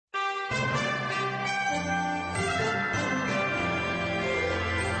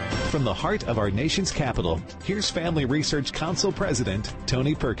From the heart of our nation's capital, here's Family Research Council President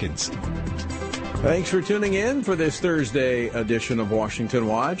Tony Perkins. Thanks for tuning in for this Thursday edition of Washington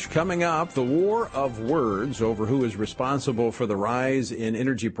Watch. Coming up, the war of words over who is responsible for the rise in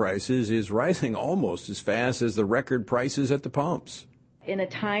energy prices is rising almost as fast as the record prices at the pumps. In a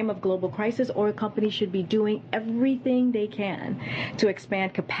time of global crisis, oil companies should be doing everything they can to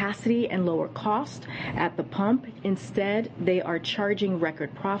expand capacity and lower cost at the pump. Instead, they are charging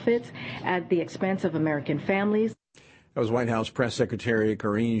record profits at the expense of American families. That was White House Press Secretary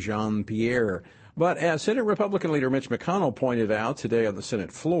Karine Jean-Pierre. But as Senate Republican leader Mitch McConnell pointed out today on the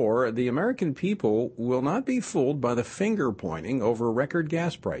Senate floor, the American people will not be fooled by the finger-pointing over record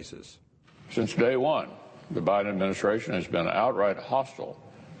gas prices. Since day one, the Biden administration has been outright hostile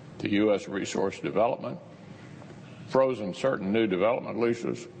to U.S. resource development, frozen certain new development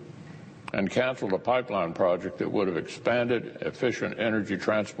leases, and canceled a pipeline project that would have expanded efficient energy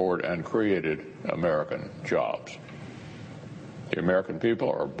transport and created American jobs. The American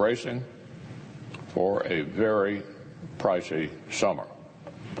people are bracing for a very pricey summer,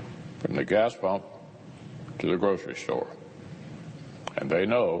 from the gas pump to the grocery store. And they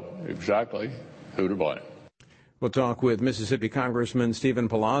know exactly who to blame. We'll talk with Mississippi Congressman Stephen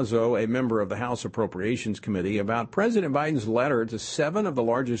Palazzo, a member of the House Appropriations Committee, about President Biden's letter to 7 of the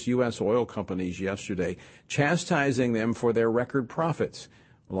largest U.S. oil companies yesterday, chastising them for their record profits.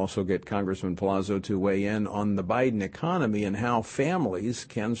 We'll also get Congressman Palazzo to weigh in on the Biden economy and how families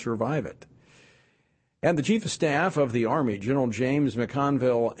can survive it. And the Chief of Staff of the Army, General James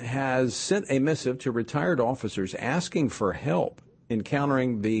McConville, has sent a missive to retired officers asking for help in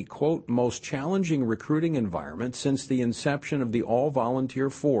countering the, quote, most challenging recruiting environment since the inception of the all-volunteer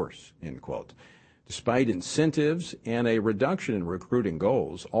force, end quote. Despite incentives and a reduction in recruiting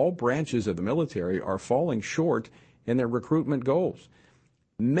goals, all branches of the military are falling short in their recruitment goals.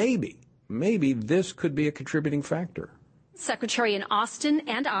 Maybe this could be a contributing factor. Secretary in Austin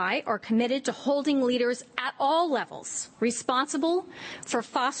and I are committed to holding leaders at all levels responsible for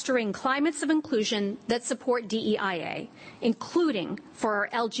fostering climates of inclusion that support DEIA, including for our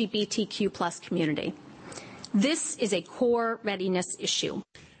LGBTQ+ community. This is a core readiness issue.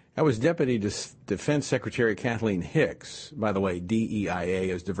 That was Deputy Defense Secretary Kathleen Hicks. By the way, DEIA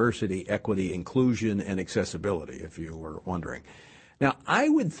is diversity, equity, inclusion, and accessibility, if you were wondering. Now, I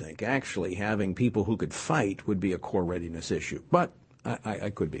would think actually having people who could fight would be a core readiness issue, but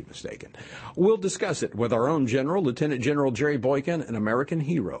I could be mistaken. We'll discuss it with our own general, Lieutenant General Jerry Boykin, an American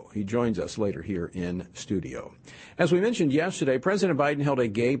hero. He joins us later here in studio. As we mentioned yesterday, President Biden held a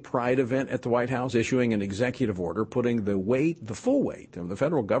gay pride event at the White House, issuing an executive order putting the full weight of the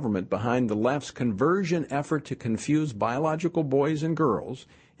federal government behind the left's conversion effort to confuse biological boys and girls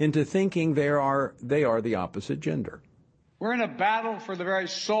into thinking they are the opposite gender. We're in a battle for the very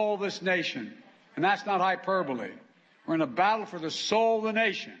soul of this nation, and that's not hyperbole. We're in a battle for the soul of the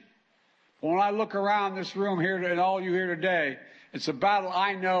nation. When I look around this room here and all you here today, it's a battle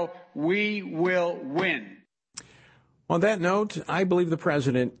I know we will win. On that note, I believe the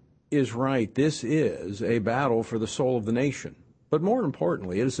president is right. This is a battle for the soul of the nation. But more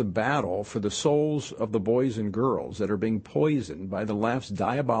importantly, it is a battle for the souls of the boys and girls that are being poisoned by the left's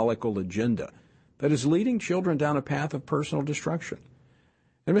diabolical agenda that is leading children down a path of personal destruction.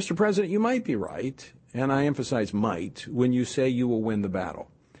 And, Mr. President, you might be right, and I emphasize might, when you say you will win the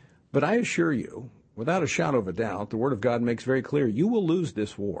battle. But I assure you, without a shadow of a doubt, the Word of God makes very clear you will lose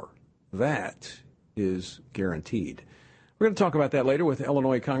this war. That is guaranteed. We're going to talk about that later with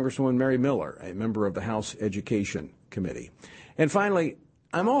Illinois Congresswoman Mary Miller, a member of the House Education Committee. And finally,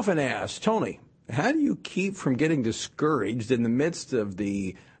 I'm often asked, Tony, how do you keep from getting discouraged in the midst of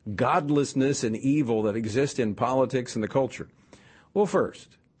the godlessness and evil that exist in politics and the culture? Well,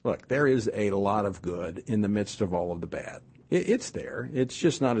 first, look, there is a lot of good in the midst of all of the bad. It's there. It's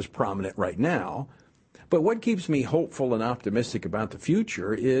just not as prominent right now. But what keeps me hopeful and optimistic about the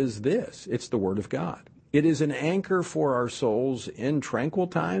future is this. It's the Word of God. It is an anchor for our souls in tranquil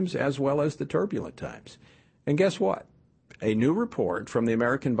times as well as the turbulent times. And guess what? A new report from the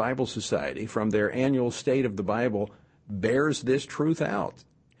American Bible Society from their annual State of the Bible bears this truth out.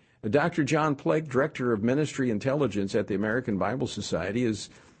 Dr. John Plake, Director of Ministry Intelligence at the American Bible Society, is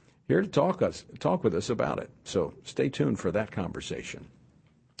here to talk with us about it. So stay tuned for that conversation.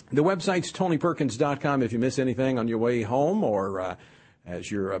 The website's TonyPerkins.com. If you miss anything on your way home or as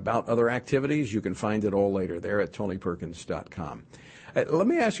you're about other activities, you can find it all later there at TonyPerkins.com. Let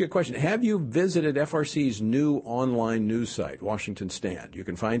me ask you a question. Have you visited FRC's new online news site, Washington Stand? You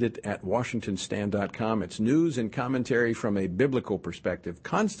can find it at WashingtonStand.com. It's news and commentary from a biblical perspective,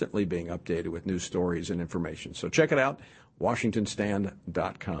 constantly being updated with new stories and information. So check it out,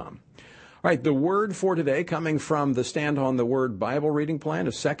 WashingtonStand.com. All right, the word for today coming from the Stand on the Word Bible reading plan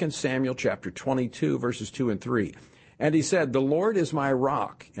is 2 Samuel chapter 22, verses 2 and 3. And he said, "The Lord is my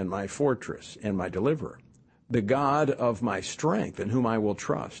rock and my fortress and my deliverer, the God of my strength in whom I will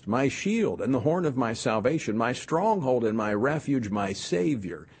trust, my shield and the horn of my salvation, my stronghold and my refuge, my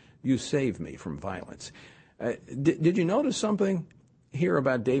Savior. You save me from violence." Did you notice something here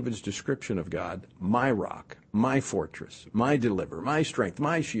about David's description of God? My rock, my fortress, my deliverer, my strength,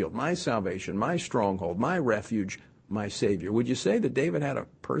 my shield, my salvation, my stronghold, my refuge, my Savior. Would you say that David had a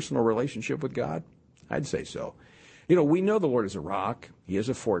personal relationship with God? I'd say so. You know, we know the Lord is a rock. He is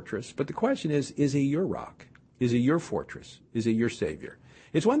a fortress. But the question is he your rock? Is he your fortress? Is he your Savior?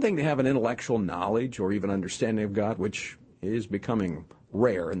 It's one thing to have an intellectual knowledge or even understanding of God, which is becoming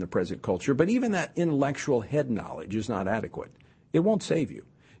rare in the present culture. But even that intellectual head knowledge is not adequate. It won't save you.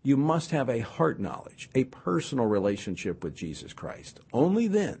 You must have a heart knowledge, a personal relationship with Jesus Christ. Only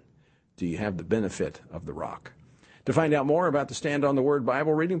then do you have the benefit of the rock. To find out more about the Stand on the Word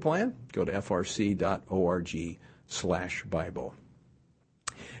Bible reading plan, go to frc.org/Bible.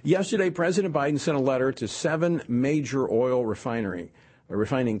 Yesterday, President Biden sent a letter to 7 major oil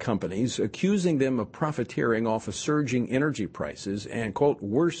refining companies, accusing them of profiteering off of surging energy prices and, quote,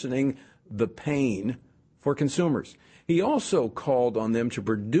 worsening the pain for consumers. He also called on them to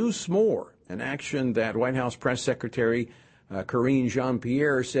produce more, an action that White House Press Secretary Karine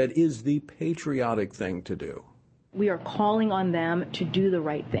Jean-Pierre said is the patriotic thing to do. We are calling on them to do the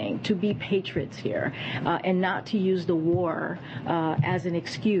right thing, to be patriots here, and not to use the war as an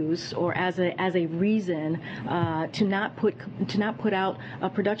excuse or as a reason to not put out a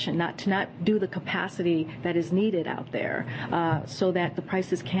production, to not do the capacity that is needed out there, so that the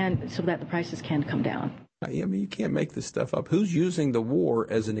prices can come down. I mean, you can't make this stuff up. Who's using the war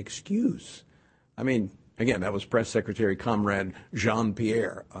as an excuse? I mean, again, that was Press Secretary Comrade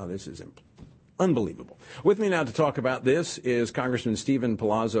Jean-Pierre. This is unbelievable. With me now to talk about this is Congressman Stephen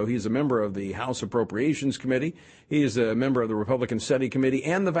Palazzo. He's a member of the House Appropriations Committee. He is a member of the Republican Study Committee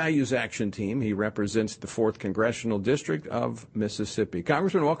and the Values Action Team. He represents the 4th Congressional District of Mississippi.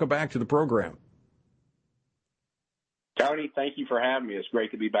 Congressman, welcome back to the program. Tony, thank you for having me. It's great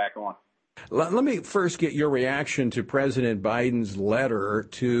to be back on. Let me first get your reaction to President Biden's letter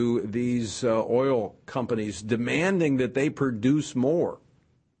to these oil companies demanding that they produce more.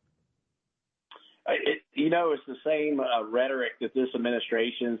 It's the same rhetoric that this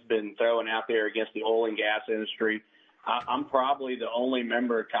administration's been throwing out there against the oil and gas industry. I'm probably the only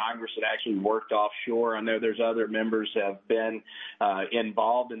member of Congress that actually worked offshore. I know there's other members that have been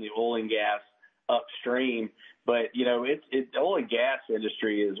involved in the oil and gas upstream. But, the oil and gas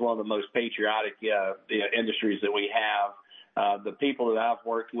industry is one of the most patriotic industries that we have. The people that I've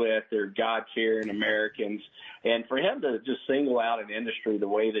worked with, they're God-fearing Americans. And for him to just single out an industry the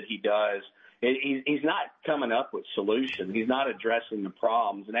way that he does, he's not coming up with solutions. He's not addressing the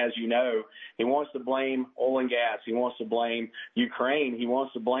problems. And as you know, he wants to blame oil and gas. He wants to blame Ukraine. He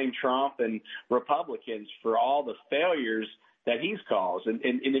wants to blame Trump and Republicans for all the failures that he's caused. And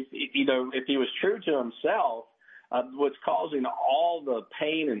if he was true to himself, what's causing all the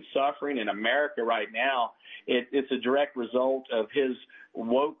pain and suffering in America right now, it's a direct result of his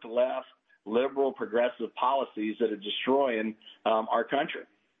woke left, liberal, progressive policies that are destroying our country.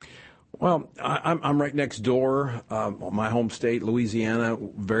 Well, I'm right next door. My home state, Louisiana,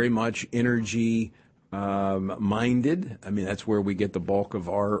 very much energy minded. I mean, that's where we get the bulk of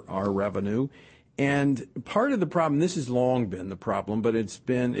our revenue. And part of the problem, this has long been the problem, but it's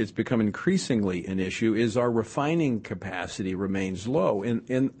become increasingly an issue, is our refining capacity remains low.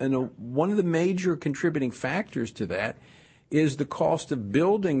 And one of the major contributing factors to that is the cost of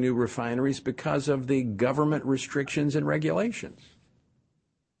building new refineries because of the government restrictions and regulations.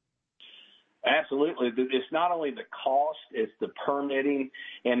 Absolutely. It's not only the cost, it's the permitting,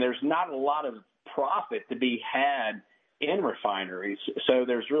 and there's not a lot of profit to be had in refineries. So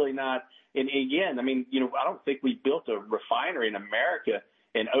there's really not. And again, I mean, I don't think we built a refinery in America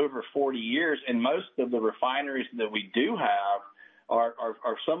in over 40 years, and most of the refineries that we do have are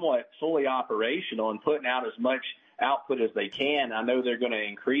somewhat fully operational and putting out as much output as they can. I know they're going to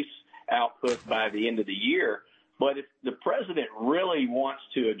increase output by the end of the year, but if the president really wants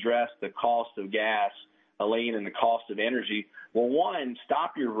to address the cost of gas, Elaine, and the cost of energy, well, one,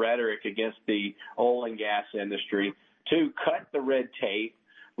 stop your rhetoric against the oil and gas industry. Two, cut the red tape.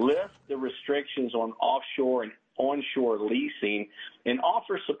 Lift the restrictions on offshore and onshore leasing, and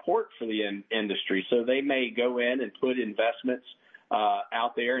offer support for the industry so they may go in and put investments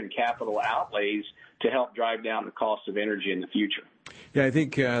out there and capital outlays to help drive down the cost of energy in the future. Yeah, I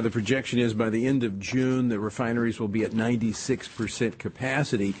think the projection is by the end of June, the refineries will be at 96%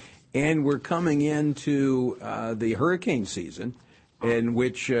 capacity. And we're coming into the hurricane season, in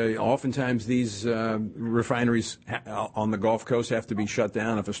which oftentimes these refineries on the Gulf Coast have to be shut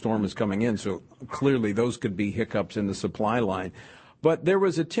down if a storm is coming in. So clearly those could be hiccups in the supply line. But there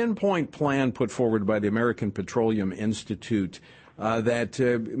was a 10-point plan put forward by the American Petroleum Institute that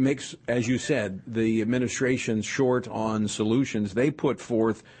makes, as you said, the administration short on solutions. They put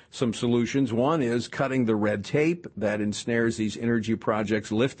forth some solutions. One is cutting the red tape that ensnares these energy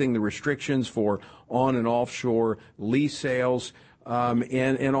projects, lifting the restrictions for on and offshore lease sales,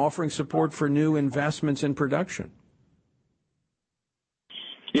 and offering support for new investments in production.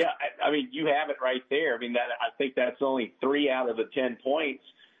 Yeah, I mean, you have it right there. I mean, I think that's only 3 out of the 10 points.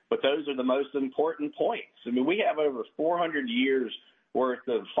 But those are the most important points. I mean, we have over 400 years worth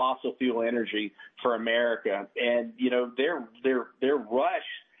of fossil fuel energy for America, and you know their rush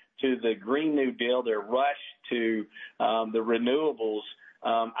to the Green New Deal, their rush to the renewables.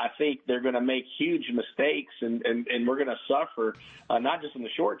 I think they're going to make huge mistakes, and we're going to suffer not just in the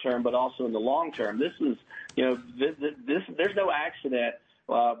short term, but also in the long term. This is, you know, this there's no accident.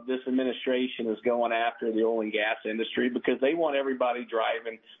 This administration is going after the oil and gas industry because they want everybody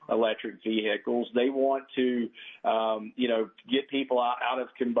driving electric vehicles. They want to, get people out of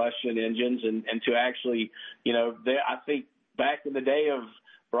combustion engines and to actually, I think back in the day of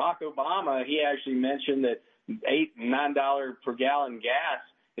Barack Obama, he actually mentioned that $8 and $9 per gallon gas,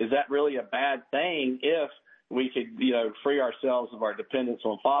 is that really a bad thing if we could, free ourselves of our dependence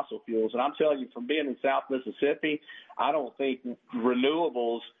on fossil fuels? And I'm telling you, from being in South Mississippi, I don't think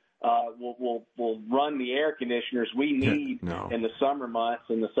renewables will run the air conditioners we need in the summer months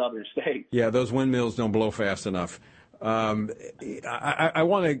in the southern states. Yeah, those windmills don't blow fast enough. I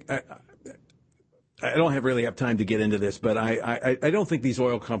don't really have time to get into this, but I don't think these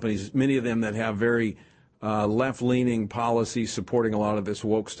oil companies, many of them that have very left-leaning policies supporting a lot of this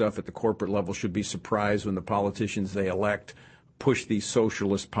woke stuff at the corporate level, should be surprised when the politicians they elect push these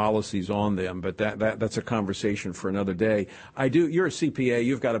socialist policies on them. But that's a conversation for another day. You're a CPA.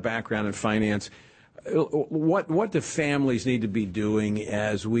 You've got a background in finance. What do families need to be doing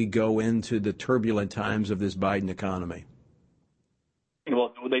as we go into the turbulent times of this Biden economy?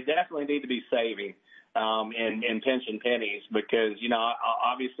 Well, they definitely need to be saving and pension pennies because,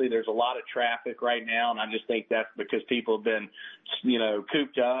 obviously there's a lot of traffic right now, and I just think that's because people have been,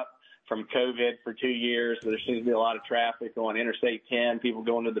 cooped up from COVID for 2 years. So there seems to be a lot of traffic on Interstate 10, people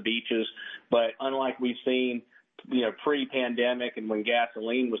going to the beaches. But unlike we've seen, pre-pandemic and when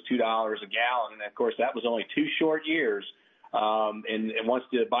gasoline was $2 a gallon, and of course that was only 2 short years. And once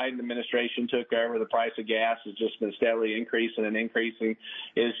the Biden administration took over, the price of gas has just been steadily increasing and increasing.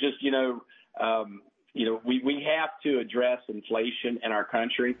 It's just, we have to address inflation in our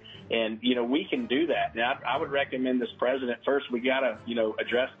country, and, we can do that. Now, I would recommend this president, first, we got to,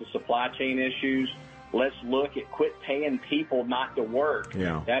 address the supply chain issues. Let's look at quit paying people not to work.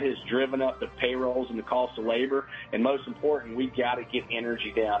 Yeah. That has driven up the payrolls and the cost of labor. And most important, we've got to get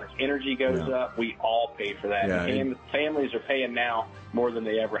energy down. If energy goes up, we all pay for that. Yeah. And families are paying now more than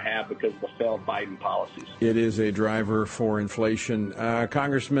they ever have because of the failed Biden policies. It is a driver for inflation.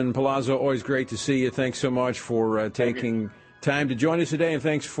 Congressman Palazzo, always great to see you. Thanks so much for taking time to join us today, and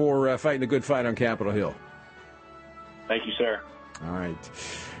thanks for fighting the good fight on Capitol Hill. Thank you, sir. All right.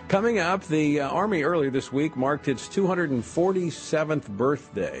 Coming up, the Army earlier this week marked its 247th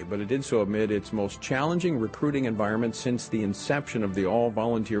birthday, but it did so amid its most challenging recruiting environment since the inception of the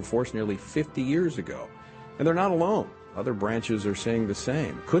all-volunteer force nearly 50 years ago. And they're not alone. Other branches are saying the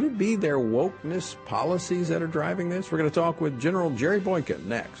same. Could it be their wokeness policies that are driving this? We're going to talk with General Jerry Boykin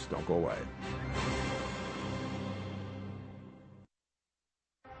next. Don't go away.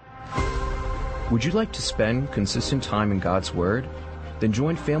 Would you like to spend consistent time in God's Word? Then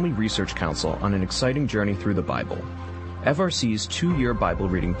join Family Research Council on an exciting journey through the Bible. FRC's 2-year Bible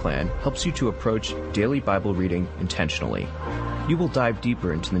reading plan helps you to approach daily Bible reading intentionally. You will dive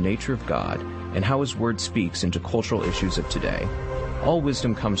deeper into the nature of God and how His Word speaks into cultural issues of today. All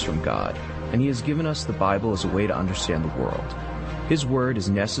wisdom comes from God, and He has given us the Bible as a way to understand the world. His Word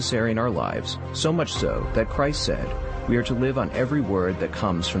is necessary in our lives, so much so that Christ said we are to live on every word that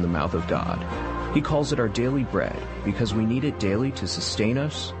comes from the mouth of God. He calls it our daily bread because we need it daily to sustain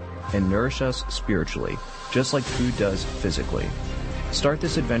us and nourish us spiritually, just like food does physically. Start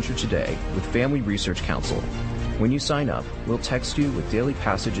this adventure today with Family Research Council. When you sign up, we'll text you with daily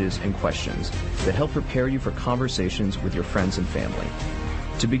passages and questions that help prepare you for conversations with your friends and family.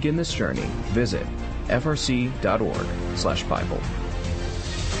 To begin this journey, visit frc.org/Bible.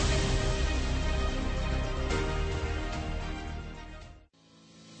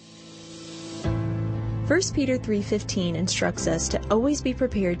 1 Peter 3:15 instructs us to always be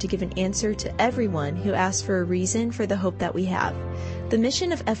prepared to give an answer to everyone who asks for a reason for the hope that we have. The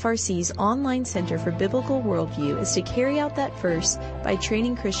mission of FRC's online Center for Biblical Worldview is to carry out that verse by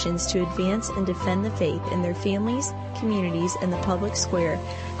training Christians to advance and defend the faith in their families, communities, and the public square,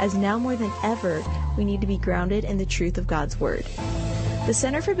 as now more than ever, we need to be grounded in the truth of God's Word. The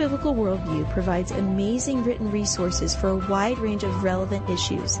Center for Biblical Worldview provides amazing written resources for a wide range of relevant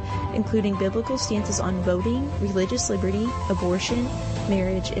issues, including biblical stances on voting, religious liberty, abortion,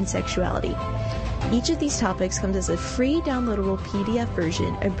 marriage, and sexuality. Each of these topics comes as a free downloadable PDF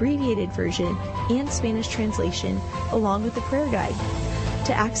version, abbreviated version, and Spanish translation, along with the prayer guide.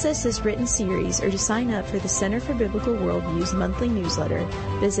 To access this written series or to sign up for the Center for Biblical Worldview's monthly newsletter,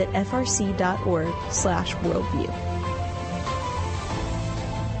 visit frc.org/worldview.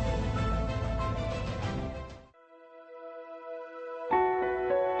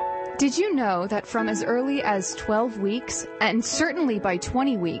 Did you know that from as early as 12 weeks, and certainly by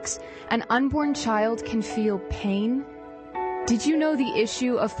 20 weeks, an unborn child can feel pain? Did you know the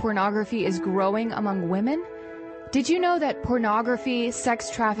issue of pornography is growing among women? Did you know that pornography,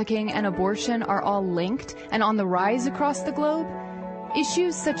 sex trafficking, and abortion are all linked and on the rise across the globe?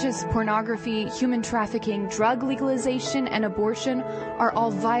 Issues such as pornography, human trafficking, drug legalization, and abortion are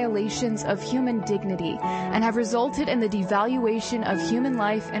all violations of human dignity and have resulted in the devaluation of human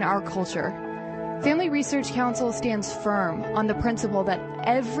life in our culture. Family Research Council stands firm on the principle that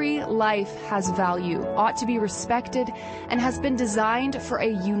every life has value, ought to be respected, and has been designed for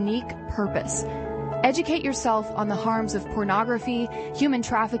a unique purpose. Educate yourself on the harms of pornography, human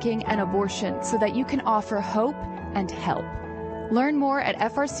trafficking, and abortion so that you can offer hope and help. Learn more at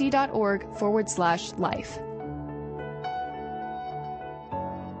frc.org/life.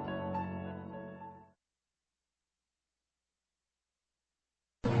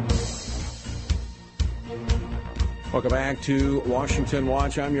 Welcome back to Washington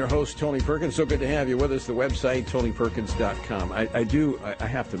Watch. I'm your host, Tony Perkins. So good to have you with us. The website, TonyPerkins.com. I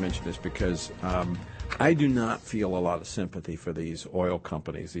have to mention this because I do not feel a lot of sympathy for these oil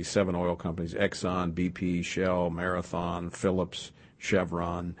companies, these 7 oil companies, Exxon, BP, Shell, Marathon, Phillips,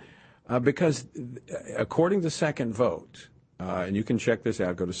 Chevron, because according to Second Vote, and you can check this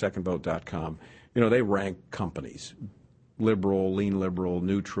out, go to secondvote.com, they rank companies. Liberal, lean liberal,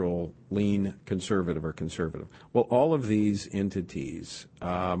 neutral, lean conservative, or conservative. Well, all of these entities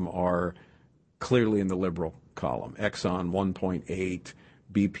are clearly in the liberal column. Exxon 1.8,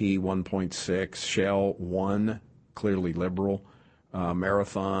 BP 1.6, Shell 1, clearly liberal.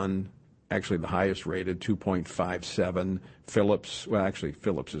 Marathon, actually the highest rated, 2.57. Phillips, well, actually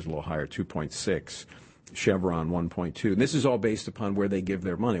Phillips is a little higher, 2.6. Chevron 1.2. And this is all based upon where they give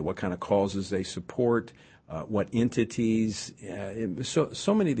their money, what kind of causes they support. What entities,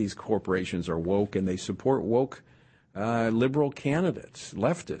 so many of these corporations are woke, and they support woke liberal candidates,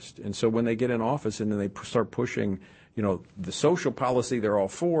 leftist. And so when they get in office and then they start pushing, the social policy they're all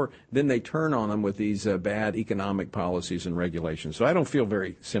for, then they turn on them with these bad economic policies and regulations. So I don't feel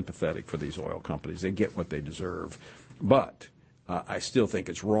very sympathetic for these oil companies. They get what they deserve. But I still think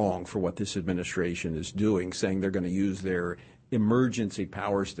it's wrong for what this administration is doing, saying they're going to use their emergency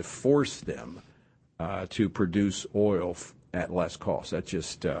powers to force them to produce oil at less cost. That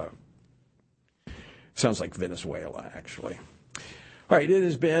just sounds like Venezuela, actually. All right, it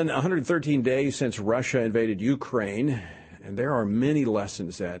has been 113 days since Russia invaded Ukraine, and there are many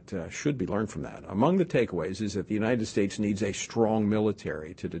lessons that should be learned from that. Among the takeaways is that the United States needs a strong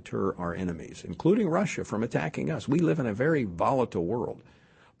military to deter our enemies, including Russia, from attacking us. We live in a very volatile world,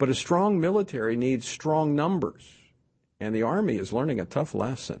 but a strong military needs strong numbers, and the Army is learning a tough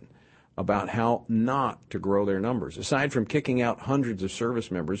lesson about how not to grow their numbers. Aside from kicking out hundreds of service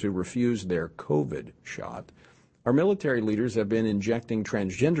members who refused their COVID shot, our military leaders have been injecting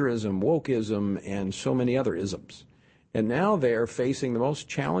transgenderism, wokeism, and so many other isms. And now they're facing the most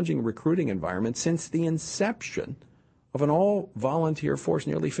challenging recruiting environment since the inception of an all-volunteer force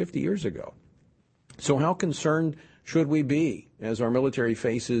nearly 50 years ago. So how concerned should we be as our military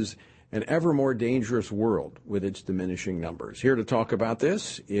faces an ever more dangerous world with its diminishing numbers? Here to talk about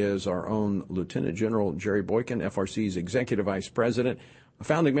this is our own Lieutenant General Jerry Boykin, FRC's Executive Vice President, a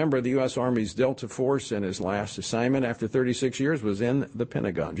founding member of the U.S. Army's Delta Force, and his last assignment after 36 years was in the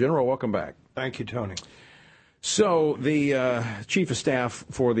Pentagon. General, welcome back. Thank you, Tony. So the Chief of Staff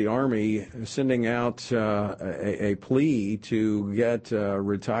for the Army is sending out a plea to get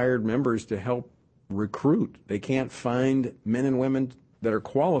retired members to help recruit. They can't find men and women that are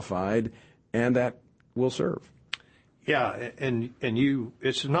qualified and that will serve. Yeah, and you,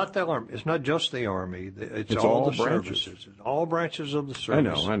 it's not the Army. It's not just the Army. It's all the branches. Services. It's all branches of the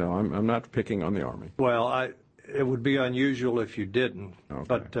service. I know. I'm not picking on the Army. Well, it would be unusual if you didn't. Okay.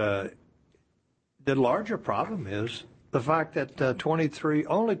 But the larger problem is the fact that only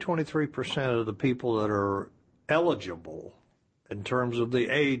 23% of the people that are eligible in terms of the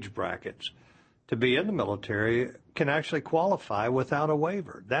age brackets to be in the military can actually qualify without a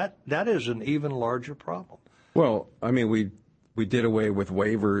waiver. That is an even larger problem. Well, I mean, we did away with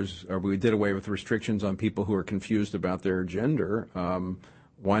waivers, or we did away with restrictions on people who are confused about their gender.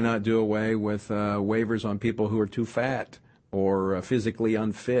 Why not do away with waivers on people who are too fat or physically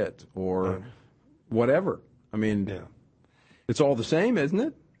unfit or whatever? I mean, it's all the same, isn't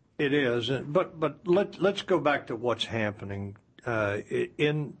it? It is. But let's go back to what's happening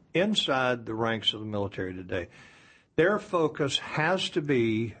inside the ranks of the military today. Their focus has to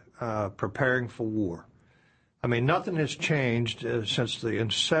be preparing for war. I mean, nothing has changed since the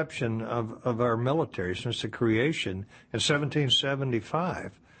inception of our military, since the creation in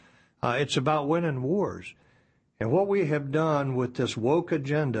 1775. It's about winning wars. And what we have done with this woke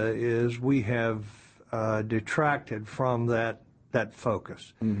agenda is we have detracted from that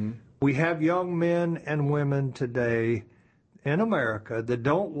focus. Mm-hmm. We have young men and women today in America that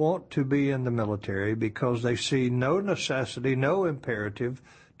don't want to be in the military because they see no necessity, no imperative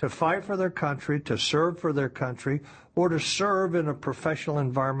to fight for their country, to serve for their country, or to serve in a professional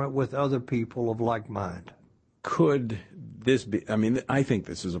environment with other people of like mind. Could this be, I mean, I think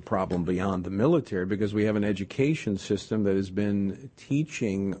this is a problem beyond the military because we have an education system that has been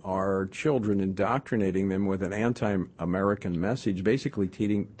teaching our children, indoctrinating them with an anti-American message, basically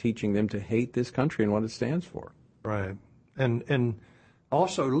teaching them to hate this country and what it stands for. Right. And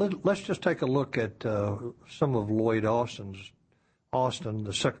also, let's just take a look at some of Lloyd Austin,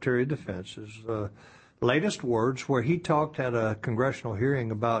 the Secretary of Defense's latest words, where he talked at a congressional hearing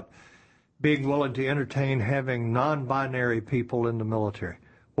about being willing to entertain having non-binary people in the military.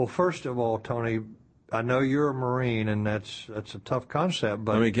 Well, first of all, Tony, I know you're a Marine, and that's a tough concept.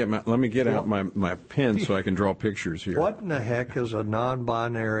 But let me get out my pen so I can draw pictures here. What in the heck is a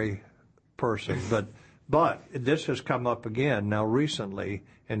non-binary person? But this has come up again now recently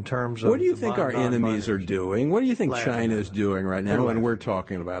in terms of... What do you think our enemies are doing? What do you think China is doing right now when we're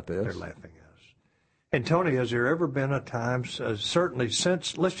talking about this? They're laughing at us. And, Tony, has there ever been a time, certainly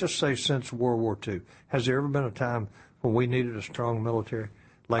since, let's just say since World War II, has there ever been a time when we needed a strong military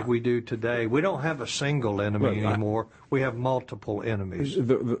like we do today? We don't have a single enemy anymore. We have multiple enemies.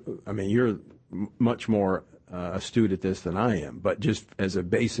 I mean, you're much more astute at this than I am, but just as a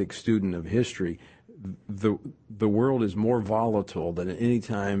basic student of history, the world is more volatile than at any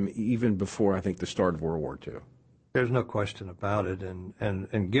time, even before, I think, the start of World War II. There's no question about it.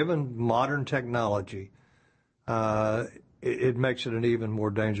 And given modern technology, it makes it an even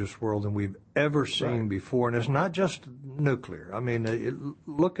more dangerous world than we've ever seen before. And it's not just nuclear. I mean,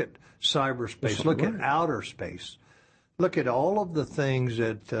 look at cyberspace. Look at outer space. Look at all of the things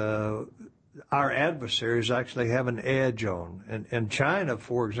that our adversaries actually have an edge on. And China,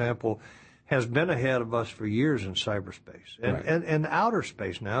 for example, has been ahead of us for years in cyberspace and outer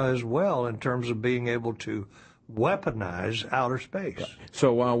space now as well in terms of being able to weaponize outer space.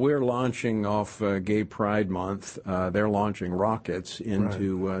 So while we're launching off Gay Pride Month, they're launching rockets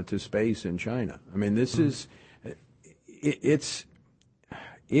into to space in China. I mean, this is it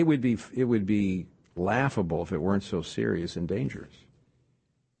would be laughable if it weren't so serious and dangerous.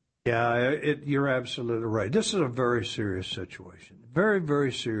 Yeah, you're absolutely right. This is a very serious situation. Very,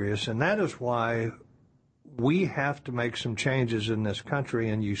 very serious. And that is why we have to make some changes in this country,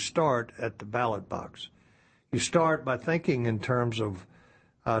 and you start at the ballot box. You start by thinking in terms of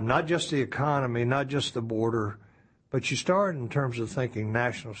not just the economy, not just the border, but you start in terms of thinking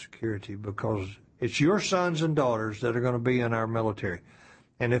national security, because it's your sons and daughters that are going to be in our military.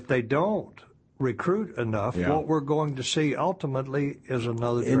 And if they don't recruit enough, what we're going to see ultimately is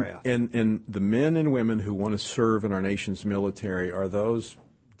another draft. And the men and women who want to serve in our nation's military are those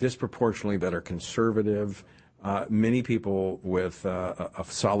disproportionately that are conservative, many people with a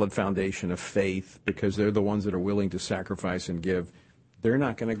solid foundation of faith, because they're the ones that are willing to sacrifice and give. They're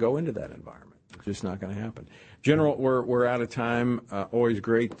not going to go into that environment. It's just not going to happen. General, we're out of time. Always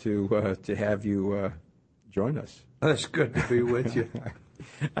great to have you join us. It's good to be with you.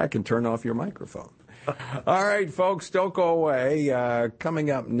 I can turn off your microphone. All right, folks, don't go away.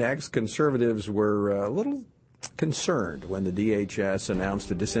 Coming up next, conservatives were a little concerned when the DHS announced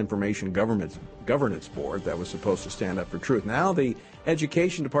a disinformation governance board that was supposed to stand up for truth. Now the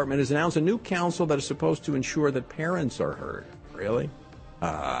Education Department has announced a new council that is supposed to ensure that parents are heard. Really?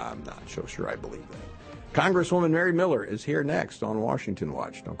 I'm not so sure I believe that. Congresswoman Mary Miller is here next on Washington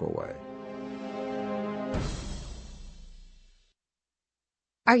Watch. Don't go away.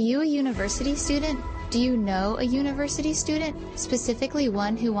 Are you a university student? Do you know a university student, specifically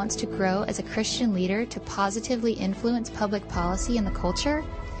one who wants to grow as a Christian leader to positively influence public policy and the culture?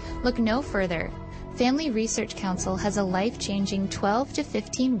 Look no further. Family Research Council has a life-changing 12 to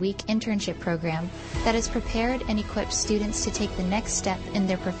 15-week internship program that has prepared and equipped students to take the next step in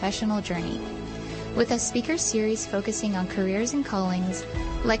their professional journey. With a speaker series focusing on careers and callings,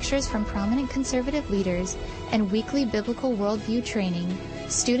 lectures from prominent conservative leaders, and weekly biblical worldview training,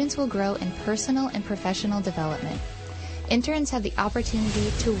 students will grow in personal and professional development. Interns have the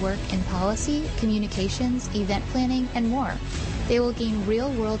opportunity to work in policy, communications, event planning, and more. They will gain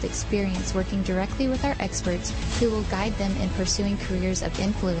real-world experience working directly with our experts who will guide them in pursuing careers of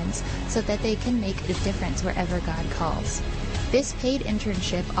influence so that they can make a difference wherever God calls. This paid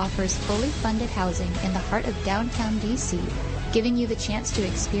internship offers fully funded housing in the heart of downtown D.C., giving you the chance to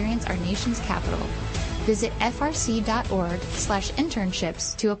experience our nation's capital. Visit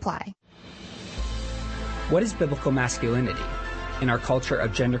frc.org/internships to apply. What is biblical masculinity? In our culture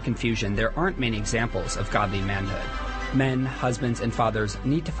of gender confusion, there aren't many examples of godly manhood. Men, husbands, and fathers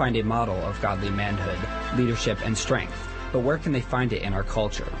need to find a model of godly manhood, leadership, and strength. But where can they find it in our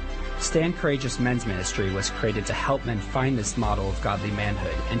culture? Stand Courageous Men's Ministry was created to help men find this model of godly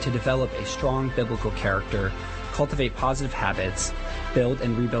manhood and to develop a strong biblical character, cultivate positive habits, build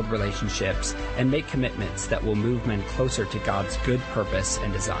and rebuild relationships, and make commitments that will move men closer to God's good purpose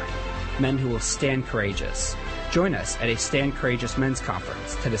and design. Men who will stand courageous. Join us at a Stand Courageous Men's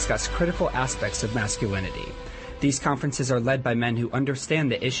Conference to discuss critical aspects of masculinity. These conferences are led by men who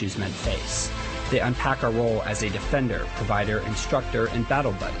understand the issues men face. They unpack our role as a defender, provider, instructor, and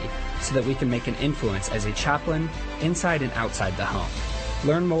battle buddy so that we can make an influence as a chaplain inside and outside the home.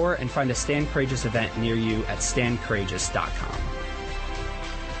 Learn more and find a Stand Courageous event near you at standcourageous.com.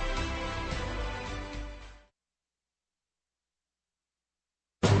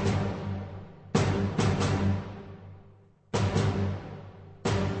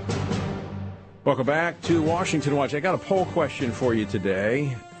 Welcome back to Washington Watch. I got a poll question for you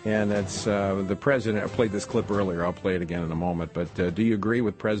today, and that's the president. I played this clip earlier. I'll play it again in a moment. But do you agree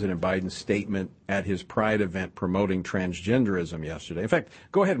with President Biden's statement at his Pride event promoting transgenderism yesterday? In fact,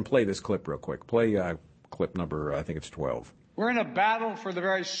 go ahead and play this clip real quick. Play clip number, I think it's 12. We're in a battle for the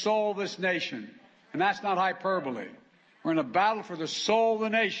very soul of this nation, and that's not hyperbole. We're in a battle for the soul of the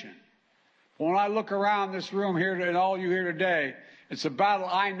nation. When I look around this room here and all you here today, it's a battle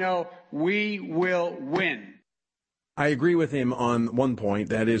I know we will win. I agree with him on one point.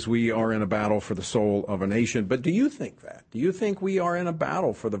 That is, we are in a battle for the soul of a nation. But do you think that? Do you think we are in a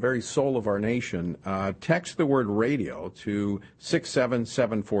battle for the very soul of our nation? Text the word radio to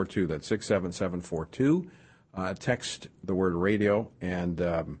 67742. That's 67742. Text the word radio and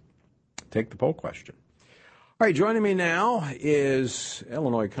take the poll question. All right, joining me now is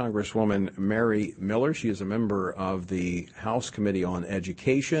Illinois Congresswoman Mary Miller. She is a member of the House Committee on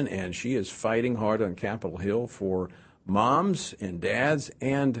Education, and she is fighting hard on Capitol Hill for moms and dads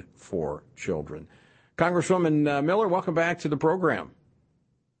and for children. Congresswoman Miller, welcome back to the program.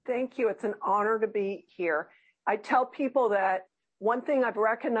 Thank you. It's an honor to be here. I tell people that one thing I've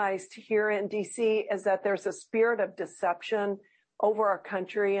recognized here in D.C. is that there's a spirit of deception over our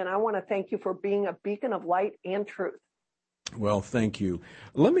country, and I want to thank you for being a beacon of light and truth. Well, thank you.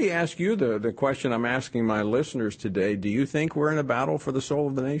 Let me ask you the question I'm asking my listeners today. Do you think we're in a battle for the soul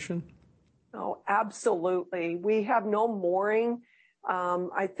of the nation? Oh, absolutely. We have no mooring.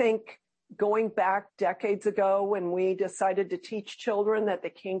 I think going back decades ago when we decided to teach children that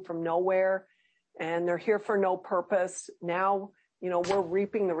they came from nowhere and they're here for no purpose, now, we're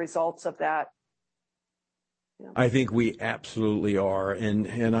reaping the results of that. I think we absolutely are.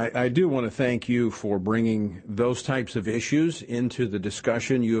 And I do want to thank you for bringing those types of issues into the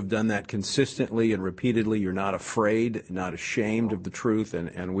discussion. You have done that consistently and repeatedly. You're not afraid, not ashamed of the truth,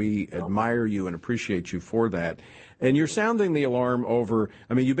 and we admire you and appreciate you for that. And you're sounding the alarm over,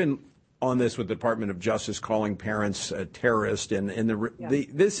 you've been on this with the Department of Justice calling parents terrorists, and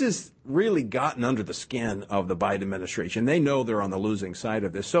this has really gotten under the skin of the Biden administration. They know they're on the losing side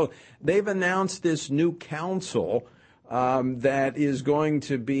of this. So they've announced this new council that is going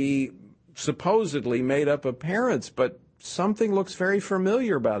to be supposedly made up of parents, but something looks very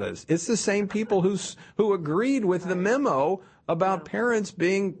familiar about it. It's the same people who agreed with the memo about parents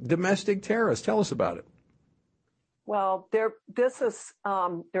being domestic terrorists. Tell us about it. Well, they're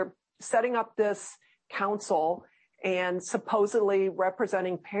setting up this council and supposedly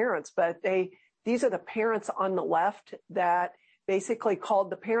representing parents, but these are the parents on the left that basically called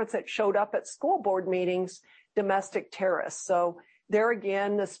the parents that showed up at school board meetings domestic terrorists. So there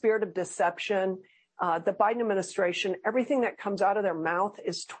again, the spirit of deception, the Biden administration, everything that comes out of their mouth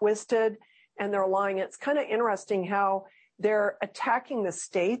is twisted and they're lying. It's kind of interesting how they're attacking the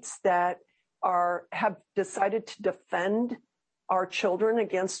states that have decided to defend our children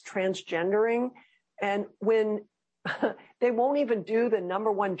against transgendering. And when they won't even do the number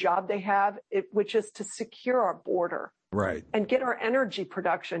one job they have, which is to secure our border. Right. And get our energy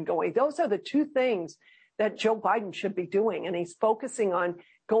production going. Those are the two things that Joe Biden should be doing. And he's focusing on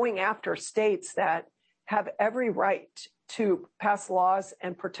going after states that have every right to pass laws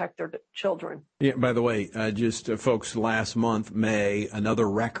and protect their children. Yeah, by the way, folks, last month, May, another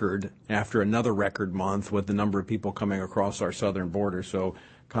record after another record month with the number of people coming across our southern border. So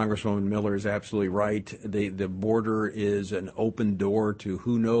Congresswoman Miller is absolutely right. The border is an open door to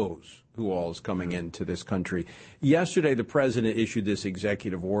who knows who all is coming into this country. Yesterday, the president issued this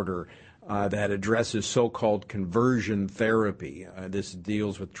executive order that addresses so-called conversion therapy. This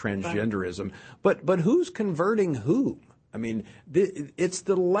deals with transgenderism. But who's converting whom? I mean, it's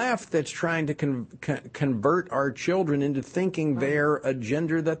the left that's trying to convert our children into thinking they're a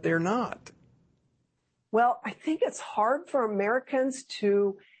gender that they're not. Well, I think it's hard for Americans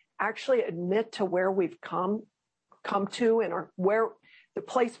to actually admit to where we've come to and where the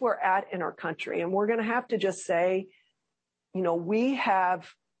place we're at in our country. And we're going to have to just say, you know, we have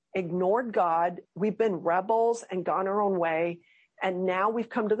ignored God. We've been rebels and gone our own way. And now we've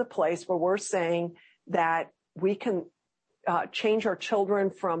come to the place where we're saying that we can change our children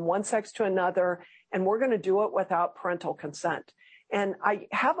from one sex to another, and we're going to do it without parental consent. And I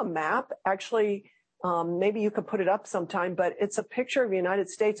have a map, actually, maybe you could put it up sometime, but it's a picture of the United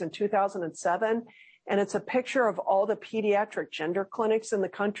States in 2007, and it's a picture of all the pediatric gender clinics in the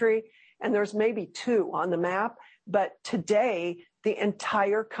country, and there's maybe 2 on the map, but today the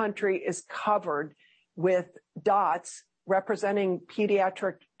entire country is covered with dots representing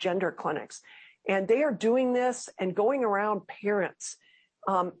pediatric gender clinics. And they are doing this and going around parents.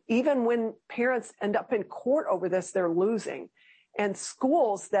 Even when parents end up in court over this, they're losing. And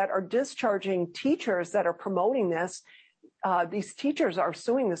schools that are discharging teachers that are promoting this, these teachers are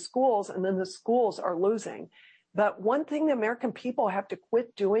suing the schools, and then the schools are losing. But one thing the American people have to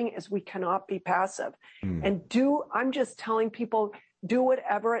quit doing is we cannot be passive. And I'm just telling people, do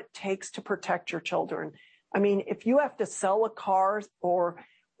whatever it takes to protect your children. I mean, if you have to sell a car or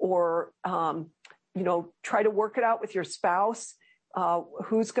try to work it out with your spouse,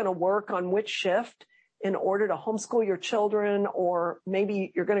 who's going to work on which shift in order to homeschool your children, or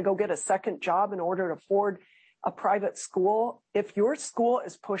maybe you're going to go get a second job in order to afford a private school. If your school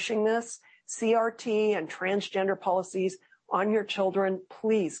is pushing this CRT and transgender policies on your children,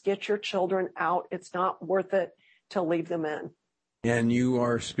 please get your children out. It's not worth it to leave them in. And you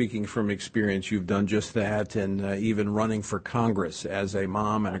are speaking from experience. You've done just that, and even running for Congress as a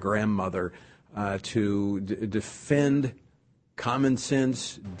mom and a grandmother to defend common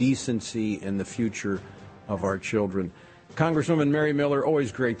sense, decency, and the future of our children. Congresswoman Mary Miller,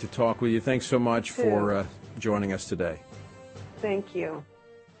 always great to talk with you. Thanks so much for joining us today. Thank you.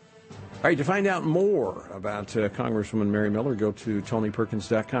 All right, to find out more about Congresswoman Mary Miller, go to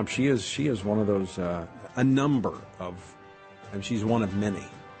TonyPerkins.com. She is one of those, she's one of many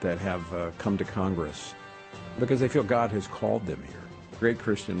that have come to Congress because they feel God has called them here. Great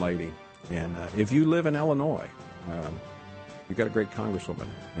Christian lady. And if you live in Illinois, you've got a great congresswoman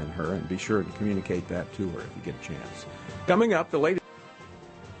in her, and be sure to communicate that to her if you get a chance. Coming up, the latest.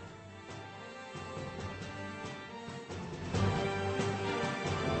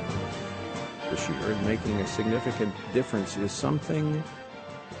 This year, and making a significant difference is something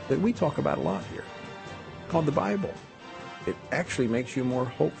that we talk about a lot here, called the Bible. It actually makes you more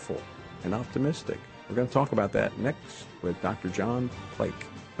hopeful and optimistic. We're going to talk about that next with Dr. John Plake.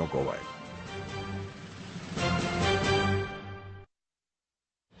 Don't go away.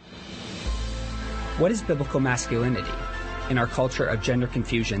 What is biblical masculinity? In our culture of gender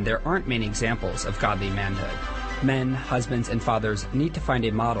confusion, there aren't many examples of godly manhood. Men, husbands, and fathers need to find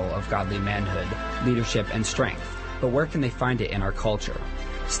a model of godly manhood, leadership, and strength. But where can they find it in our culture?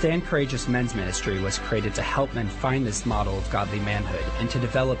 Stand Courageous Men's Ministry was created to help men find this model of godly manhood and to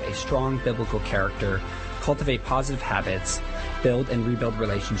develop a strong biblical character, cultivate positive habits, build and rebuild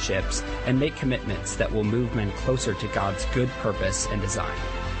relationships, and make commitments that will move men closer to God's good purpose and design.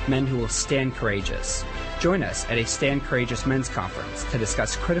 Men who will stand courageous. Join us at a Stand Courageous Men's Conference to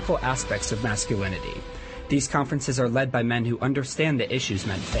discuss critical aspects of masculinity. These conferences are led by men who understand the issues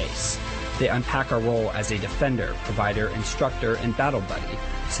men face. They unpack our role as a defender, provider, instructor, and battle buddy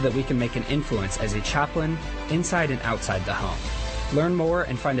so that we can make an influence as a chaplain inside and outside the home. Learn more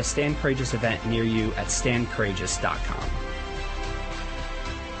and find a Stand Courageous event near you at standcourageous.com.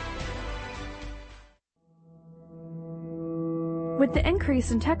 With the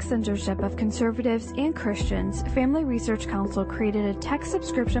increase in tech censorship of conservatives and Christians, Family Research Council created a tech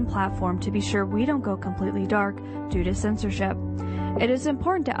subscription platform to be sure we don't go completely dark due to censorship. It is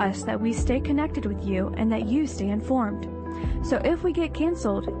important to us that we stay connected with you and that you stay informed. So if we get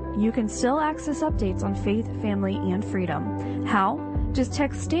canceled, you can still access updates on faith, family, and freedom. How? Just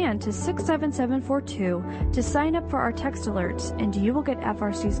text STAND to 67742 to sign up for our text alerts, and you will get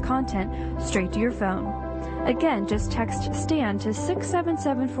FRC's content straight to your phone. Again, just text STAND to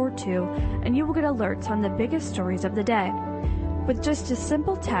 67742 and you will get alerts on the biggest stories of the day. With just a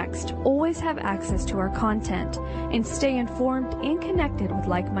simple text, always have access to our content and stay informed and connected with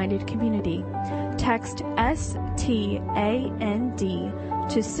like-minded community. Text STAND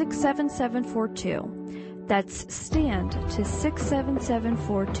to 67742. That's STAND to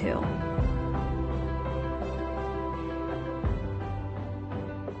 67742.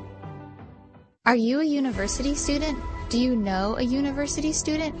 Are you a university student? Do you know a university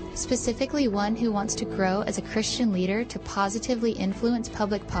student, specifically one who wants to grow as a Christian leader to positively influence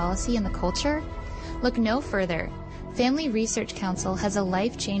public policy and the culture? Look no further. Family Research Council has a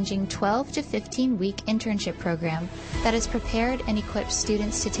life-changing 12 to 15-week internship program that has prepared and equipped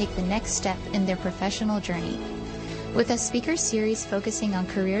students to take the next step in their professional journey. With a speaker series focusing on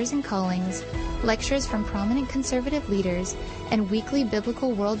careers and callings, lectures from prominent conservative leaders, and weekly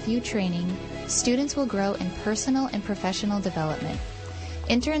biblical worldview training, students will grow in personal and professional development.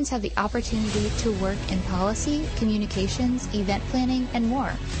 Interns have the opportunity to work in policy, communications, event planning, and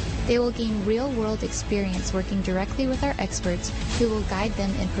more. They will gain real-world experience working directly with our experts who will guide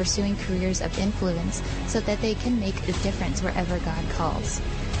them in pursuing careers of influence so that they can make a difference wherever God calls.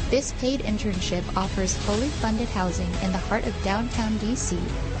 This paid internship offers fully funded housing in the heart of downtown D.C.,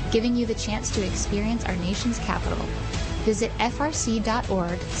 giving you the chance to experience our nation's capital. Visit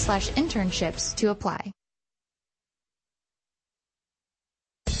frc.org/internships to apply.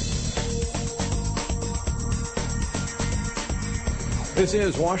 This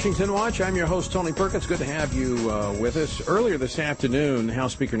is Washington Watch. I'm your host, Tony Perkins. Good to have you with us. Earlier this afternoon,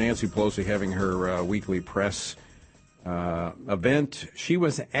 House Speaker Nancy Pelosi having her weekly press event, she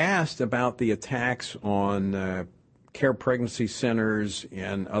was asked about the attacks on care pregnancy centers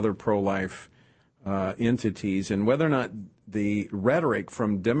and other pro-life entities and whether or not the rhetoric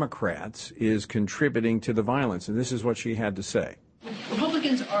from Democrats is contributing to the violence. And this is what she had to say.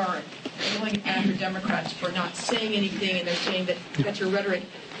 Republicans are going after Democrats for not saying anything, and they're saying that your rhetoric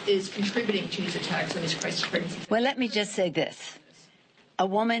is contributing to these attacks on these crisis pregnancies. Well, let me just say this. A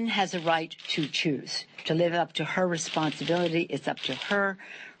woman has a right to choose, to live up to her responsibility. It's up to her,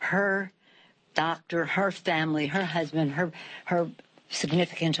 her doctor, her family, her husband, her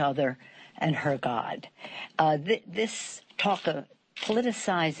significant other, and her God. This talk of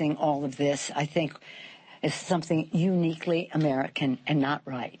politicizing all of this, I think, is something uniquely American and not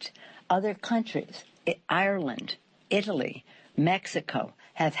right. Other countries, Ireland, Italy, Mexico,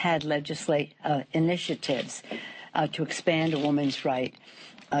 have had initiatives to expand a woman's right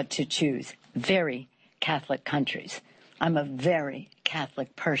to choose. Very Catholic countries. I'm a very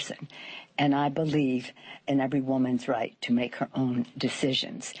Catholic person, and I believe in every woman's right to make her own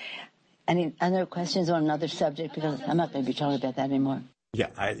decisions. Any other questions on another subject? Because I'm not going to be talking about that anymore. Yeah,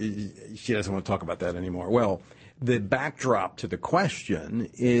 she doesn't want to talk about that anymore. Well, the backdrop to the question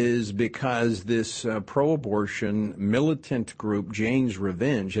is because this pro-abortion militant group, Jane's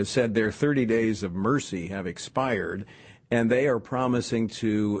Revenge, has said their 30 days of mercy have expired, and they are promising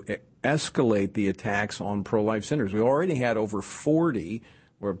to escalate the attacks on pro-life centers. We already had over 40,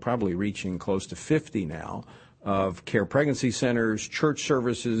 we're probably reaching close to 50 now, of care pregnancy centers, church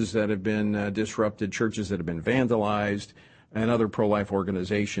services that have been disrupted, churches that have been vandalized, and other pro-life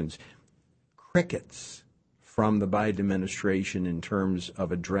organizations. Crickets from the Biden administration in terms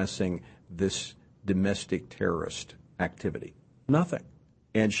of addressing this domestic terrorist activity. Nothing.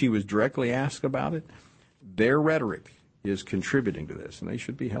 And she was directly asked about it. Their rhetoric is contributing to this, and they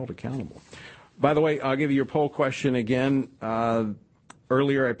should be held accountable. By the way, I'll give you your poll question again.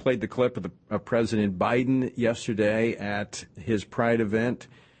 Earlier, I played the clip of President Biden yesterday at his Pride event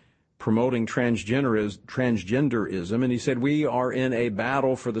promoting transgenderism, and he said, we are in a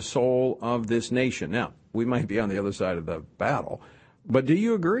battle for the soul of this nation. Now, we might be on the other side of the battle, but do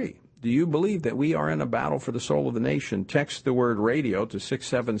you agree? Do you believe that we are in a battle for the soul of the nation? Text the word radio to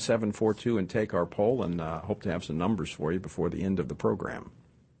 67742 and take our poll, and hope to have some numbers for you before the end of the program.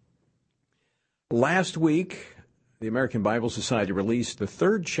 Last week, the American Bible Society released the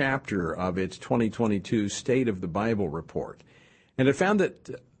third chapter of its 2022 State of the Bible report. And it found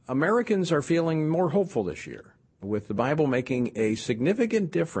that Americans are feeling more hopeful this year, with the Bible making a significant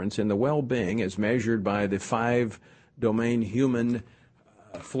difference in the well-being as measured by the 5-domain human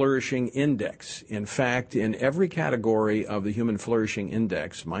flourishing index. In fact, in every category of the human flourishing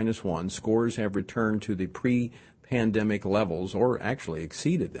index, -1, scores have returned to the pre-pandemic levels or actually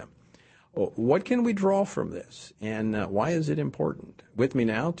exceeded them. What can we draw from this, and why is it important? With me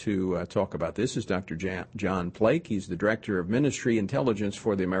now to talk about this is Dr. John Plake. He's the Director of Ministry Intelligence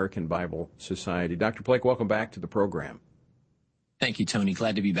for the American Bible Society. Dr. Plake, welcome back to the program. Thank you, Tony.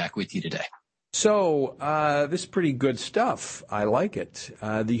 Glad to be back with you today. So, this is pretty good stuff. I like it.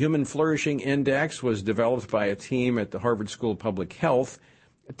 The Human Flourishing Index was developed by a team at the Harvard School of Public Health.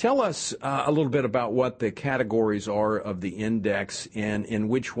 Tell us a little bit about what the categories are of the index and in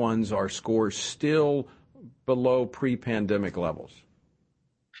which ones are scores still below pre-pandemic levels.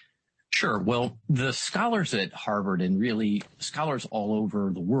 Sure. Well, the scholars at Harvard and really scholars all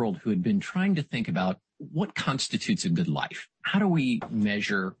over the world who had been trying to think about what constitutes a good life. How do we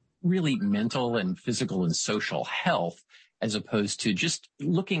measure really mental and physical and social health as opposed to just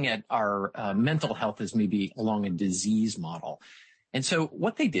looking at our mental health as maybe along a disease model? And so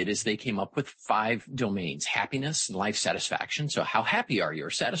what they did is they came up with 5 domains: happiness and life satisfaction. So how happy are you or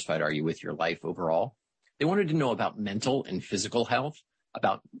satisfied are you with your life overall? They wanted to know about mental and physical health,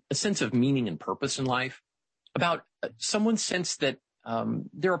 about a sense of meaning and purpose in life, about someone's sense that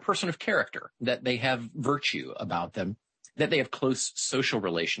they're a person of character, that they have virtue about them, that they have close social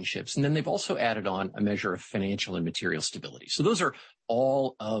relationships. And then they've also added on a measure of financial and material stability. So those are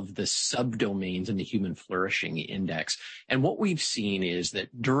all of the subdomains in the Human Flourishing Index. And what we've seen is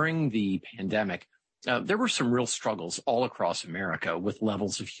that during the pandemic, there were some real struggles all across America with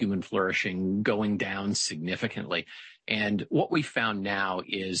levels of human flourishing going down significantly. And what we found now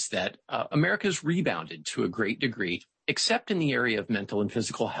is that America's rebounded to a great degree, except in the area of mental and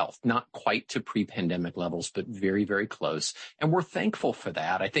physical health, not quite to pre-pandemic levels, but very, very close. And we're thankful for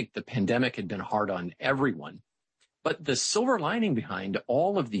that. I think the pandemic had been hard on everyone. But the silver lining behind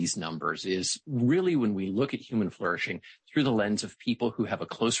all of these numbers is really when we look at human flourishing through the lens of people who have a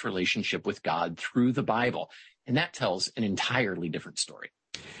close relationship with God through the Bible. And that tells an entirely different story.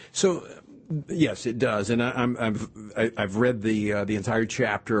 So, yes, it does. And I've read the entire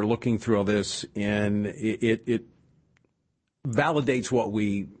chapter, looking through all this, and it validates what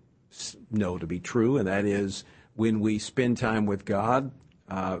we know to be true, and that is when we spend time with God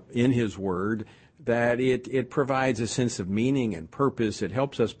in His Word, that it provides a sense of meaning and purpose. It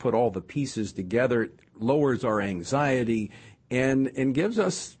helps us put all the pieces together, it lowers our anxiety, and gives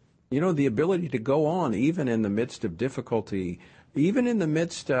us, the ability to go on even in the midst of difficulty. Even in the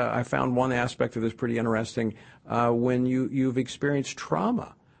midst, I found one aspect of this pretty interesting, when you've experienced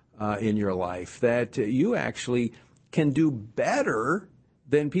trauma in your life, that you actually can do better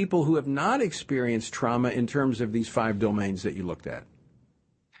than people who have not experienced trauma in terms of these 5 domains that you looked at.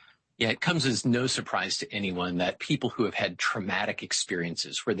 Yeah, it comes as no surprise to anyone that people who have had traumatic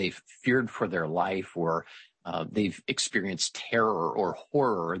experiences where they've feared for their life or they've experienced terror or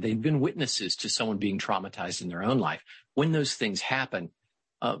horror, or they've been witnesses to someone being traumatized in their own life, when those things happen,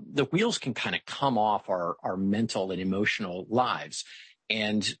 the wheels can kind of come off our mental and emotional lives.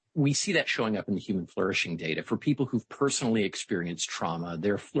 And we see that showing up in the human flourishing data. For people who've personally experienced trauma,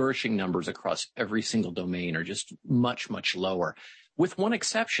 their flourishing numbers across every single domain are just much, much lower, with one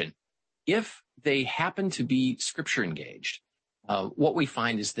exception. If they happen to be Scripture engaged, what we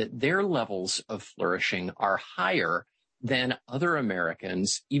find is that their levels of flourishing are higher than other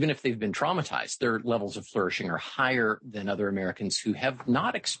Americans, even if they've been traumatized. Their levels of flourishing are higher than other Americans who have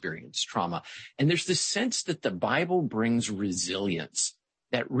not experienced trauma. And there's this sense that the Bible brings resilience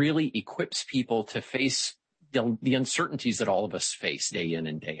that really equips people to face the uncertainties that all of us face day in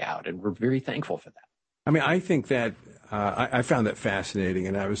and day out. And we're very thankful for that. I mean, I think that I found that fascinating,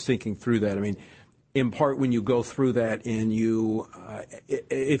 and I was thinking through that. I mean, in part, when you go through that and you,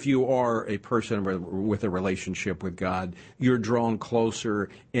 if you are a person with a relationship with God, you're drawn closer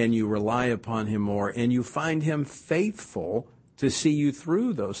and you rely upon Him more and you find Him faithful to see you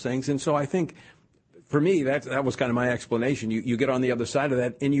through those things. And so I think, for me, that was kind of my explanation. You get on the other side of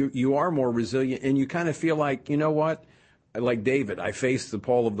that and you are more resilient and you kind of feel like, you know what? Like David, I faced the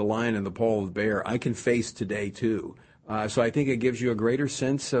paw of the lion and the paw of the bear. I can face today too. So I think it gives you a greater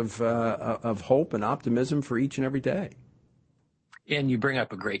sense of hope and optimism for each and every day. And you bring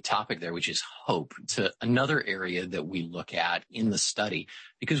up a great topic there, which is hope. It's another area that we look at in the study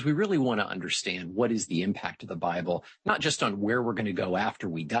because we really want to understand what is the impact of the Bible, not just on where we're going to go after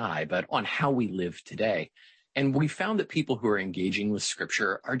we die, but on how we live today. And we found that people who are engaging with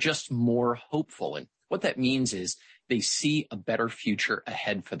Scripture are just more hopeful. And what that means is They see a better future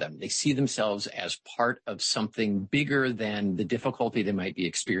ahead for them. They see themselves as part of something bigger than the difficulty they might be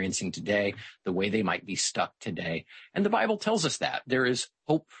experiencing today, the way they might be stuck today. And the Bible tells us that there is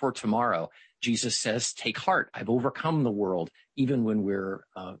hope for tomorrow. Jesus says, take heart, I've overcome the world, even when we're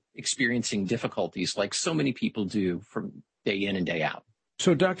experiencing difficulties like so many people do from day in and day out.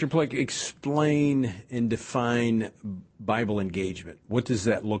 So, Dr. Plake, explain and define Bible engagement. What does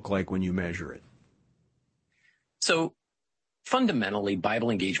that look like when you measure it? So fundamentally, Bible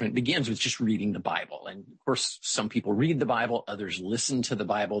engagement begins with just reading the Bible. And of course, some people read the Bible, others listen to the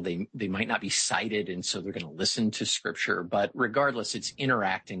Bible. They might not be sighted, and so they're going to listen to Scripture. But regardless, it's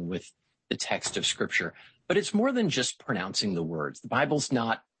interacting with the text of Scripture. But it's more than just pronouncing the words. The Bible's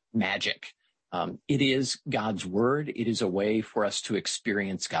not magic. It is God's word. It is a way for us to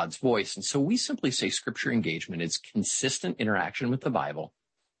experience God's voice. And so we simply say Scripture engagement is consistent interaction with the Bible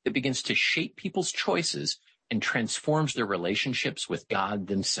that begins to shape people's choices and transforms their relationships with God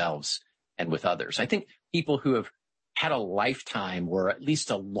themselves and with others. I think people who have had a lifetime or at least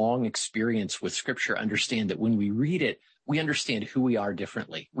a long experience with Scripture understand that when we read it, we understand who we are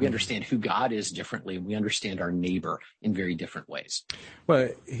differently. We understand who God is differently, and we understand our neighbor in very different ways. Well,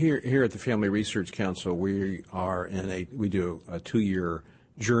 here at the Family Research Council, we do a 2-year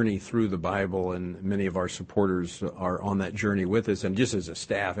journey through the Bible, and many of our supporters are on that journey with us. And just as a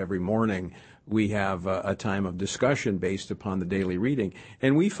staff, every morning we have a time of discussion based upon the daily reading.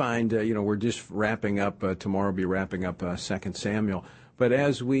 And we find, we're just wrapping up, tomorrow we'll be wrapping up 2 Samuel. But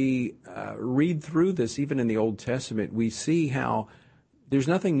as we read through this, even in the Old Testament, we see how there's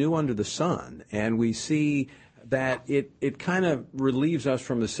nothing new under the sun. And we see that it kind of relieves us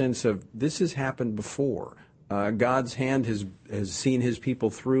from the sense of this has happened before. God's hand has seen his people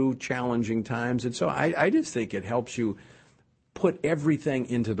through challenging times. And so I just think it helps you put everything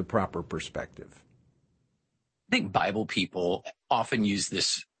into the proper perspective. I think Bible people often use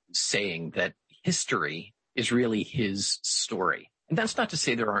this saying that history is really his story. And that's not to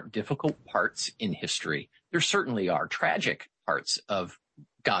say there aren't difficult parts in history. There certainly are tragic parts of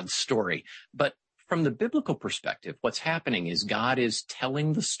God's story. But from the biblical perspective, what's happening is God is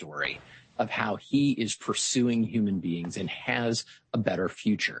telling the story of how he is pursuing human beings and has a better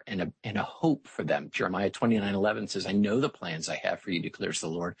future and a hope for them. Jeremiah 29:11 says, I know the plans I have for you, declares the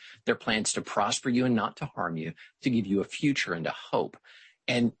Lord. They're plans to prosper you and not to harm you, to give you a future and a hope.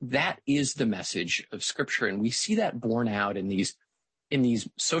 And that is the message of Scripture. And we see that borne out in these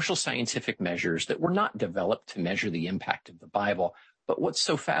social scientific measures that were not developed to measure the impact of the Bible. But what's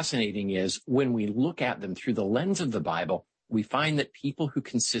so fascinating is when we look at them through the lens of the Bible, we find that people who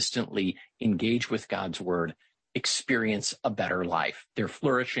consistently engage with God's word experience a better life. They're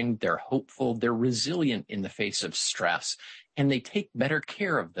flourishing, they're hopeful, they're resilient in the face of stress, and they take better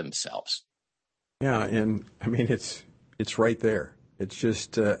care of themselves. Yeah, and I mean, it's right there. It's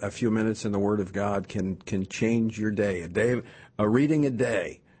just a few minutes in the Word of God can change your day. A reading a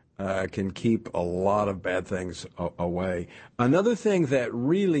day can keep a lot of bad things away. Another thing that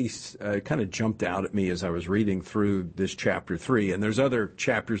really kind of jumped out at me as I was reading through this chapter 3, and there's other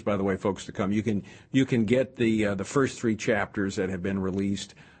chapters, by the way, folks, to come. You can get the first 3 chapters that have been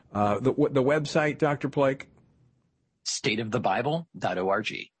released. The website, Dr. Plake?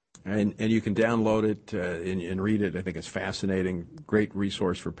 stateofthebible.org. And you can download it and read it. I think it's fascinating. Great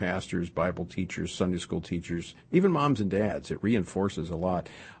resource for pastors, Bible teachers, Sunday school teachers, even moms and dads. It reinforces a lot.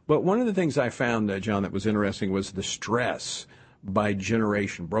 But one of the things I found, John, that was interesting was the stress by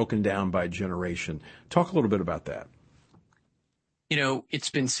generation, broken down by generation. Talk a little bit about that. It's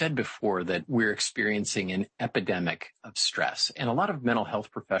been said before that we're experiencing an epidemic of stress. And a lot of mental health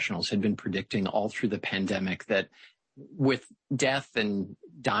professionals had been predicting all through the pandemic that with death and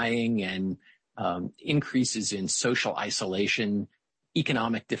dying and increases in social isolation,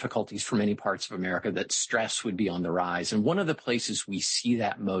 economic difficulties for many parts of America, that stress would be on the rise. And one of the places we see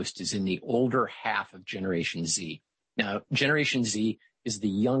that most is in the older half of Generation Z. Now, Generation Z is the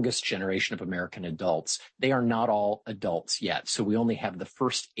youngest generation of American adults. They are not all adults yet, so we only have the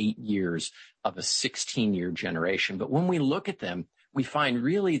first 8 years of a 16-year generation. But when we look at them, we find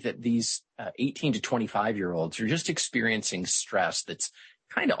really that these 18 to 25-year-olds are just experiencing stress that's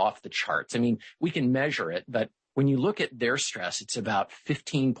kind of off the charts. I mean, we can measure it, but when you look at their stress, it's about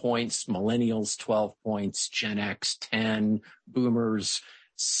 15 points, millennials 12 points, Gen X 10, boomers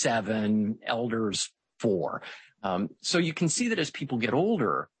 7, elders 4. So you can see that as people get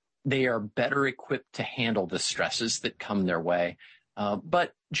older, they are better equipped to handle the stresses that come their way.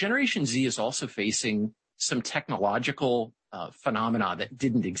 But Generation Z is also facing some technological phenomena that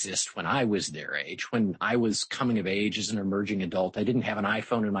didn't exist when I was their age. When I was coming of age as an emerging adult, I didn't have an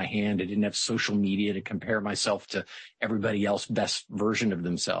iPhone in my hand. I didn't have social media to compare myself to everybody else's best version of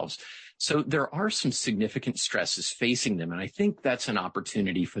themselves. So there are some significant stresses facing them. And I think that's an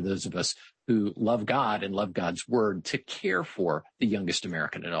opportunity for those of us who love God and love God's word to care for the youngest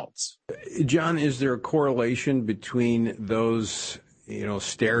American adults. John, is there a correlation between those,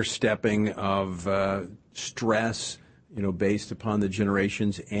 stair-stepping of stress, based upon the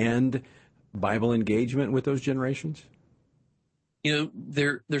generations and Bible engagement with those generations?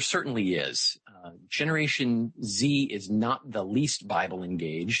 There certainly is. Generation Z is not the least Bible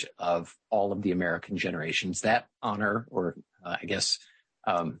engaged of all of the American generations. That honor, or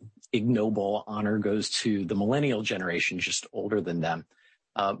ignoble honor, goes to the millennial generation, just older than them.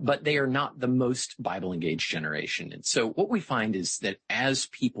 But they are not the most Bible engaged generation. And so what we find is that as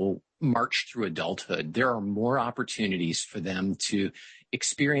people march through adulthood, there are more opportunities for them to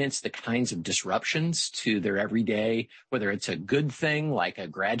experience the kinds of disruptions to their everyday, whether it's a good thing like a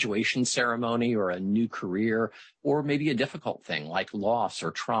graduation ceremony or a new career, or maybe a difficult thing like loss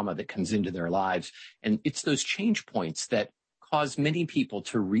or trauma that comes into their lives. And it's those change points that cause many people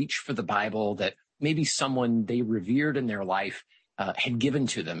to reach for the Bible that maybe someone they revered in their life had given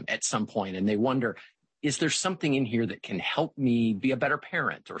to them at some point, and they wonder, is there something in here that can help me be a better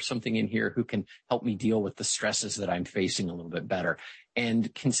parent, or something in here who can help me deal with the stresses that I'm facing a little bit better?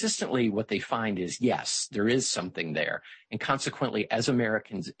 And consistently what they find is, yes, there is something there. And consequently, as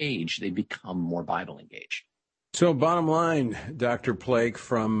Americans age, they become more Bible engaged. So bottom line, Dr. Plake,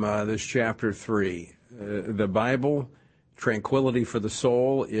 from this chapter 3, the Bible, tranquility for the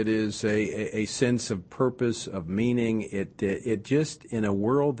soul. It is a sense of purpose, of meaning. It just, in a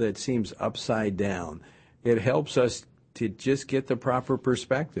world that seems upside down, it helps us to just get the proper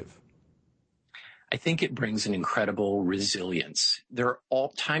perspective. I think it brings an incredible resilience. There are all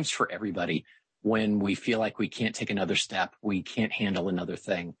times for everybody when we feel like we can't take another step, we can't handle another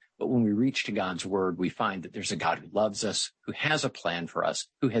thing. But when we reach to God's word, we find that there's a God who loves us, who has a plan for us,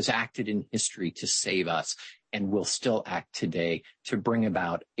 who has acted in history to save us, and will still act today to bring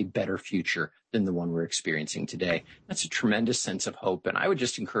about a better future than the one we're experiencing today. That's a tremendous sense of hope. And I would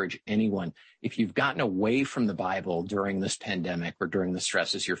just encourage anyone, if you've gotten away from the Bible during this pandemic or during the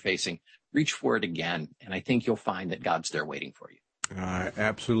stresses you're facing, reach for it again. And I think you'll find that God's there waiting for you. I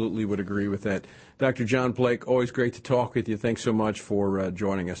absolutely would agree with that. Dr. John Plake, always great to talk with you. Thanks so much for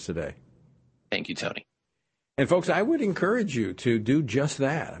joining us today. Thank you, Tony. And folks, I would encourage you to do just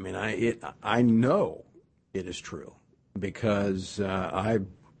that. I mean, I know it is true because I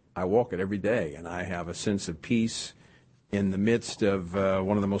walk it every day, and I have a sense of peace in the midst of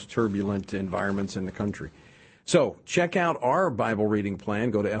one of the most turbulent environments in the country. So check out our Bible reading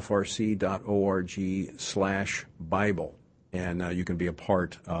plan. Go to frc.org/Bible, and you can be a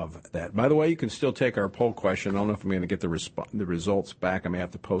part of that. By the way, you can still take our poll question. I don't know if I'm going to get the results back. I may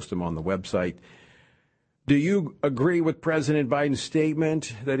have to post them on the website. Do you agree with President Biden's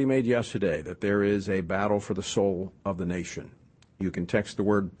statement that he made yesterday, that there is a battle for the soul of the nation? You can text the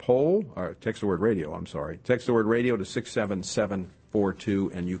word text the word radio to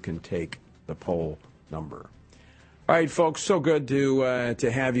 67742, and you can take the poll number. All right, folks, so good to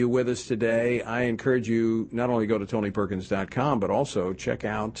have you with us today. I encourage you not only go to TonyPerkins.com, but also check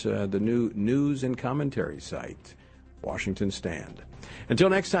out the new news and commentary site, Washington Stand. Until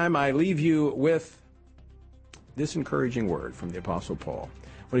next time, I leave you with this encouraging word from the Apostle Paul.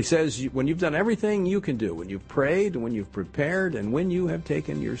 When he says, when you've done everything you can do, when you've prayed, when you've prepared, and when you have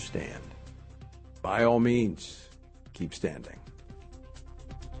taken your stand, by all means, keep standing.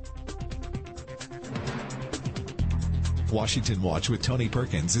 Washington Watch with Tony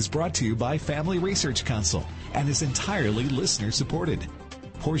Perkins is brought to you by Family Research Council and is entirely listener-supported.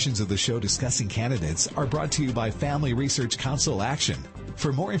 Portions of the show discussing candidates are brought to you by Family Research Council Action.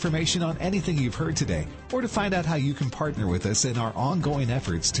 For more information on anything you've heard today, or to find out how you can partner with us in our ongoing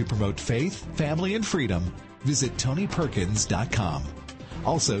efforts to promote faith, family, and freedom, visit TonyPerkins.com.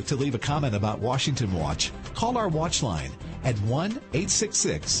 Also, to leave a comment about Washington Watch, call our watch line at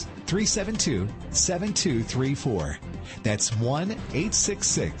 1-866-372-7234. That's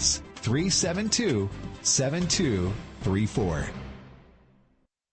 1-866-372-7234.